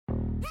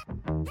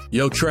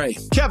Yo, Trey.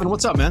 Kevin,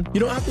 what's up, man? You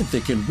know, I've been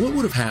thinking, what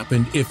would have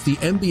happened if the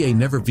NBA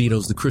never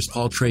vetoes the Chris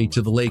Paul trade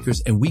to the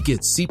Lakers and we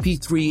get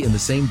CP3 in the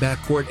same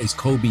backcourt as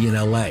Kobe in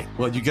LA?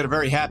 Well, you get a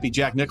very happy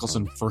Jack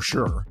Nicholson for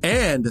sure.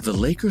 And the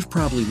Lakers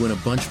probably win a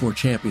bunch more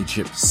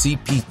championships.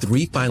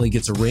 CP3 finally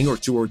gets a ring or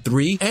 2 or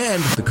 3,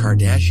 and the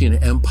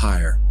Kardashian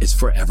empire is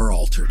forever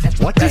altered.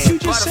 What did you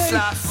just say?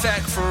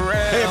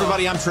 Hey,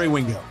 everybody, I'm Trey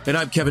Wingo. And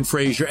I'm Kevin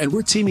Frazier, and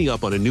we're teaming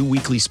up on a new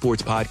weekly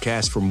sports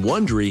podcast from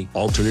Wondery,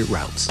 Alternate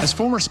Routes. As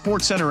former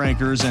Sports Center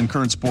anchors and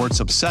current sports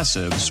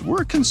obsessives,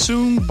 we're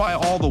consumed by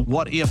all the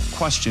what-if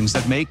questions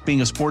that make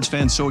being a sports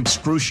fan so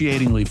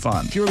excruciatingly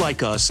fun. If you're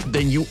like us,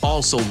 then you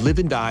also live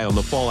and die on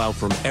the fallout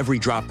from every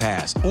drop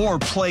pass. Or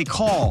play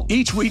call.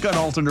 Each week on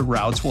Alternate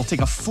Routes, we'll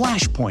take a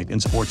flashpoint in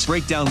sports,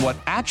 break down what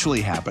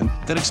actually happened,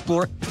 then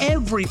explore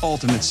every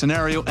alternate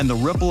scenario and the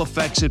ripple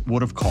effects it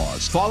would have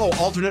caused. Follow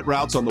Alternate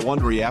Routes on the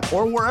Wondery app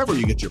or wherever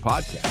you get your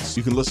podcasts.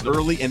 You can listen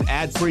early and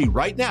ad-free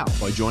right now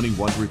by joining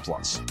Wondery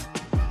Plus.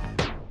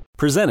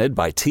 Presented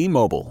by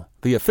T-Mobile,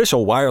 the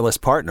official wireless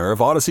partner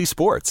of Odyssey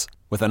Sports.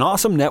 With an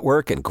awesome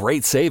network and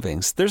great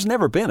savings, there's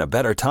never been a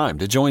better time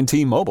to join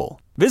T-Mobile.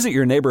 Visit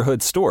your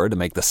neighborhood store to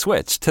make the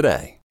switch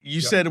today.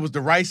 You said it was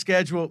the right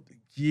schedule.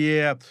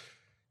 Yeah,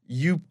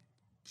 you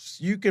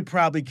could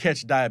probably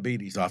catch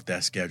diabetes off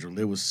that schedule.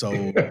 It was so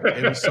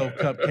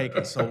cupcake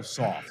and so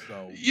soft.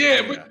 So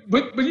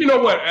but you know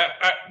what?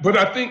 But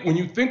I think when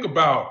you think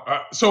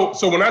about so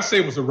when I say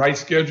it was the right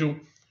schedule,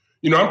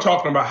 you know, I'm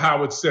talking about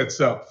how it sets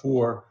up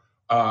for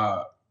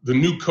the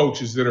new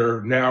coaches that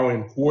are now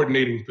in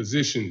coordinating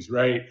positions,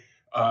 right?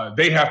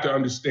 They have to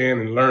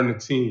understand and learn the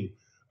team.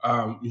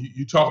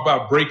 You talk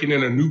about breaking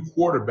in a new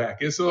quarterback.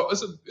 It's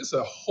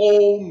a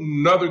whole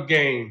nother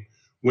game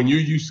when you're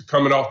used to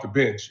coming off the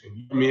bench and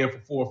you come in for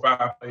 4 or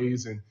 5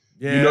 plays and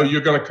you know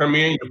you're going to come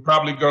in, you're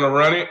probably going to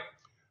run it.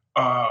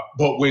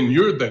 But when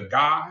you're the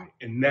guy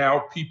and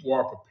now people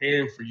are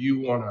preparing for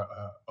you on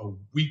a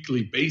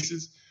weekly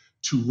basis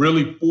to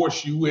really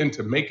force you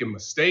into making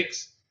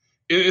mistakes,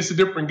 it's a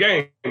different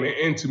game.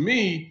 And to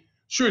me,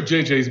 sure,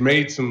 JJ's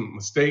made some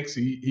mistakes.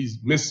 He's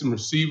missed some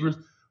receivers.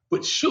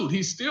 But shoot,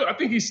 I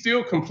think he's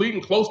still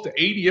completing close to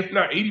 80, if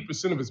not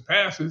 80% of his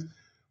passes.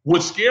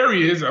 What's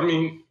scary is, I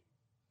mean,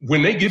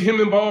 when they get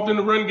him involved in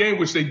the run game,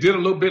 which they did a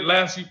little bit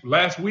last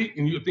week,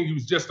 and you think he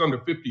was just under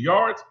 50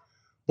 yards,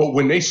 but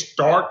when they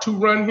start to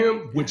run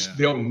him, which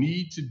they'll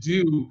need to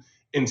do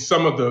in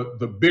some of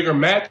the bigger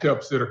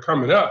matchups that are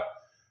coming up,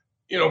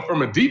 you know,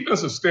 from a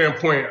defensive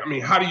standpoint, I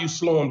mean, how do you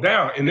slow them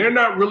down? And they're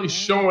not really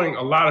showing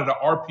a lot of the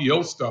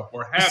RPO stuff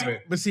or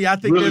haven't. But see, I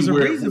think there's a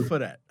reason for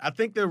that. I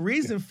think the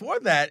reason for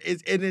that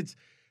is, and it's,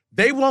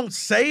 they won't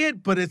say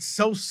it, but it's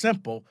so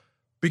simple.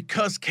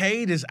 Because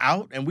Cade is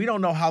out and we don't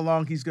know how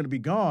long he's going to be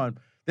gone,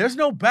 there's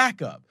no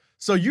backup.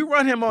 So you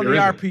run him on the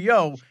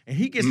RPO and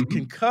he gets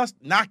concussed,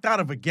 knocked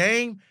out of a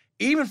game,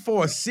 even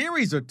for a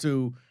series or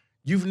two,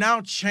 you've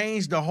now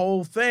changed the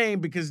whole thing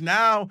because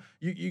now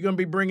you're going to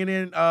be bringing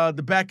in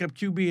the backup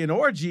QB and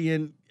Orgy,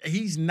 and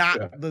he's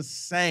not the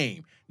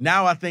same.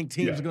 Now I think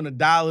teams are going to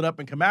dial it up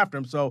and come after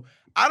him. So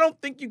I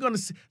don't think you're going to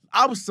see –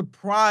 I was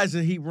surprised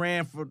that he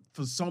ran for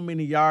so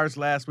many yards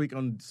last week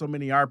on so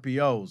many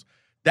RPOs.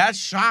 That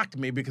shocked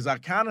me because I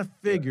kind of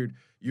figured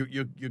you're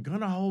going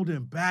to hold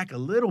him back a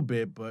little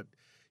bit. But,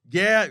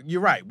 yeah,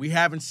 you're right. We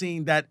haven't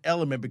seen that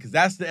element because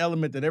that's the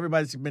element that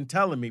everybody's been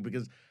telling me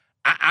because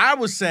I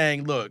was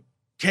saying, look,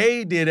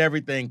 Cade did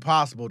everything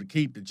possible to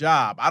keep the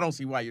job. I don't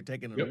see why you're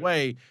taking it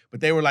away. But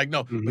they were like,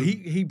 no, but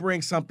he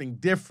brings something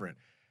different.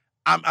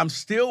 I'm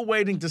still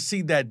waiting to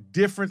see that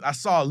difference. I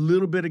saw a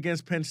little bit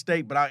against Penn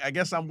State, but I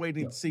guess I'm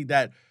waiting to see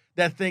that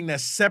thing that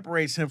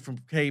separates him from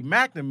Cade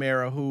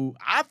McNamara, who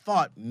I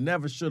thought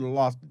never should have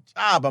lost the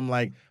job. I'm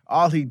like,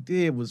 all he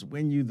did was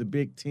win you the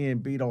Big Ten,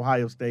 beat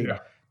Ohio State,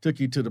 took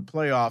you to the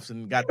playoffs,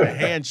 and got the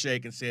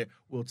handshake and said,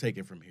 we'll take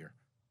it from here.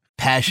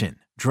 Passion,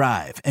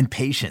 drive, and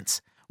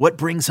patience. What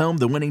brings home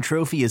the winning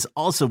trophy is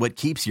also what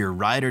keeps your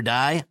ride or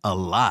die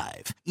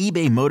alive.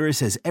 eBay Motors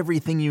has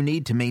everything you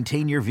need to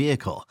maintain your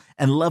vehicle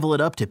and level it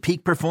up to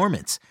peak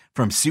performance,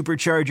 from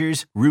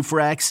superchargers, roof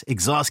racks,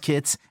 exhaust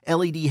kits,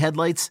 LED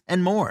headlights,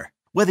 and more.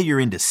 Whether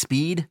you're into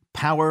speed,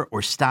 power,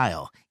 or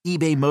style,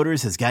 eBay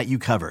Motors has got you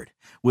covered.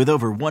 With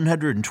over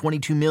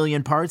 122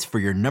 million parts for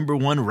your number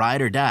one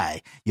ride or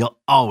die, you'll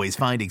always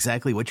find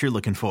exactly what you're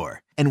looking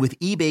for. And with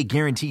eBay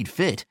Guaranteed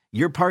Fit,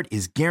 your part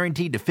is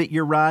guaranteed to fit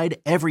your ride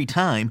every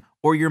time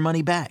or your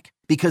money back.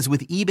 Because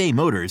with eBay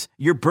Motors,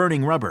 you're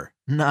burning rubber,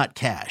 not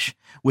cash.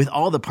 With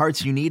all the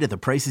parts you need at the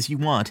prices you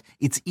want,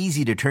 it's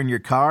easy to turn your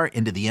car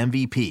into the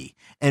MVP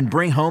and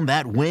bring home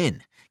that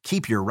win.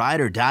 Keep your ride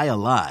or die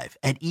alive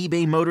at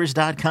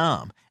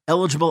ebaymotors.com.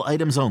 Eligible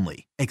items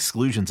only.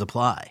 Exclusions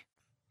apply.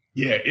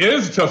 Yeah, it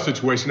is a tough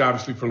situation,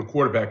 obviously, from the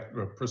quarterback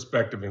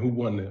perspective and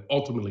who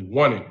ultimately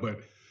won it.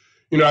 But,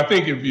 you know, I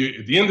think at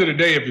the end of the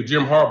day, if you're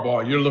Jim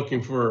Harbaugh, you're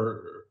looking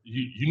for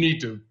you need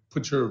to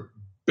put your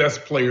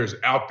best players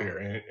out there.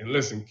 And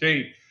listen,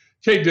 Cade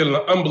did an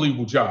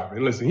unbelievable job.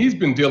 And listen, he's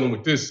been dealing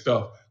with this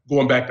stuff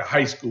going back to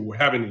high school,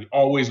 having to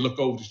always look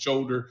over the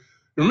shoulder,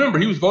 Remember,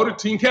 he was voted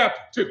team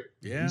captain too.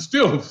 Yeah. He's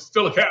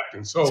still a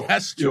captain. So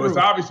that's true. It's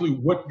obviously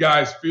what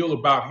guys feel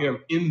about him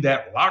in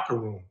that locker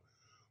room.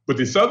 But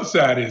this other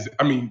side is,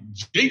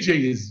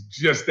 JJ is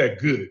just that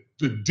good.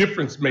 The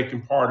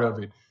difference-making part of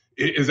it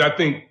is, I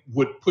think,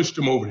 what pushed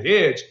him over the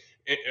edge.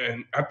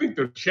 And I think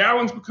the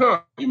challenge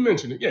becomes, you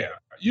mentioned it,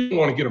 you don't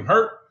want to get him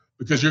hurt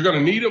because you're going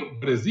to need him.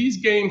 But as these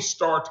games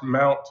start to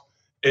mount,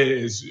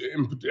 and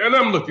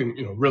I'm looking,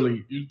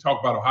 really, you talk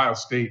about Ohio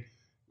State,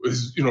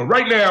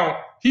 right now,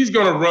 he's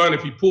going to run.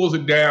 If he pulls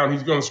it down,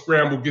 he's going to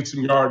scramble, get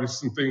some yardage,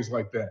 some things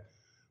like that.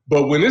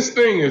 But when this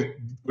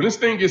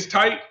thing gets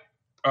tight,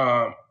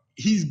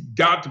 he's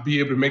got to be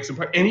able to make some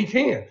play, and he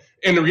can.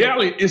 And the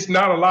reality, it's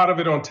not a lot of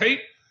it on tape.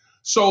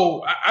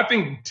 So I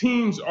think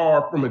teams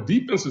are, from a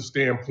defensive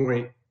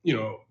standpoint,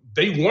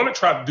 they want to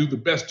try to do the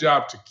best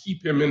job to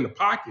keep him in the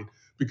pocket,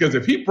 because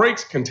if he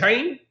breaks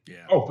contain,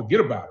 forget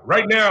about it.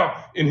 Right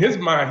now, in his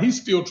mind,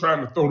 he's still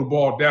trying to throw the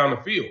ball down the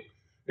field.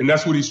 And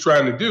that's what he's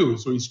trying to do.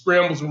 So he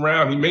scrambles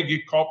around. He may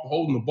get caught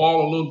holding the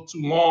ball a little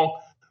too long,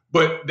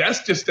 but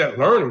that's just that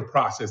learning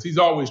process. He's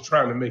always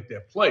trying to make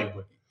that play.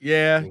 But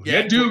when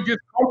that dude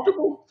gets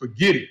comfortable,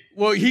 forget it.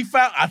 Well,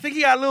 I think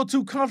he got a little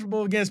too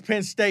comfortable against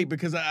Penn State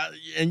because,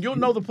 and you'll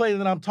know the play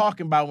that I'm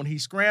talking about when he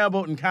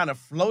scrambled and kind of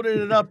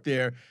floated it up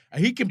there.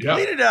 He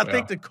completed it, I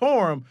think, to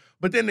Corum,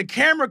 but then the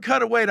camera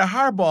cut away to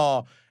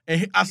Harbaugh.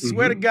 And I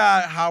swear to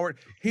God, Howard,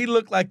 he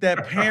looked like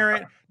that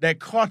parent that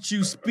caught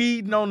you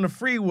speeding on the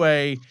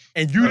freeway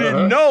and you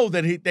didn't know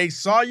that they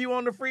saw you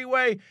on the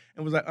freeway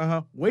and was like,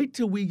 wait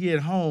till we get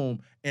home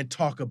and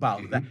talk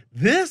about that.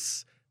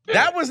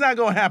 That was not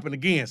going to happen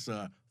again,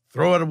 son.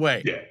 Throw it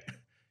away. Yeah.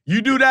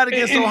 You do that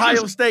against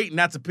Ohio State, and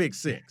that's a pick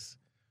six.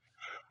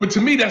 But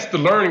to me, that's the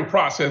learning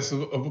process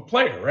of a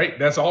player, right?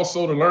 That's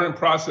also the learning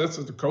process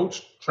of the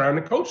coach trying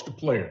to coach the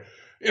player.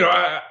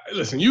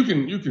 Listen, you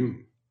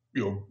can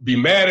be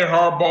mad at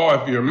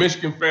Harbaugh if you're a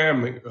Michigan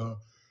fan,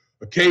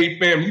 a Cade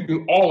fan, you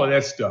can all of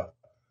that stuff.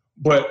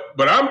 But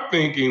I'm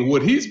thinking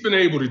what he's been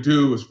able to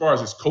do as far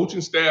as his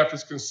coaching staff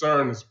is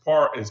concerned, as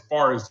far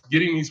as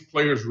getting these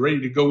players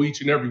ready to go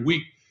each and every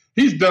week,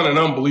 he's done an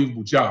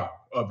unbelievable job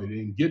of it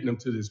and getting them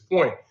to this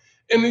point.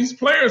 And these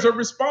players are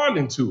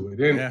responding to it.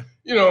 And,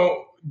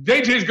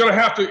 JJ's going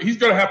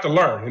to have to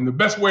learn. And the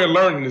best way of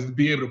learning is to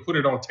be able to put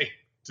it on tape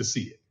to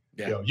see it.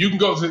 Yeah. You can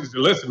go say,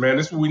 listen, man,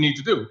 this is what we need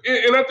to do.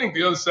 And I think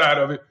the other side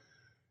of it,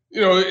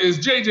 is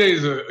JJ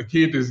is a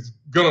kid that's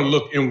going to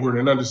look inward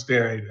and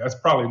understand, hey, that's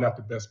probably not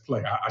the best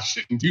play. I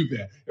shouldn't do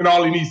that. And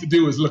all he needs to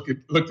do is look to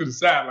the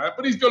sideline.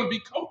 But he's going to be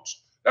coached.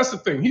 That's the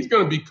thing. He's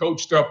going to be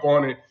coached up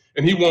on it,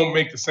 and he won't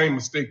make the same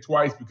mistake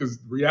twice, because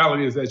the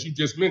reality is, as you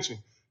just mentioned,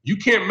 you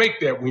can't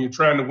make that when you're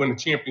trying to win a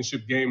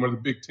championship game or the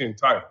Big Ten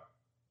title.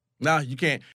 No, you can't.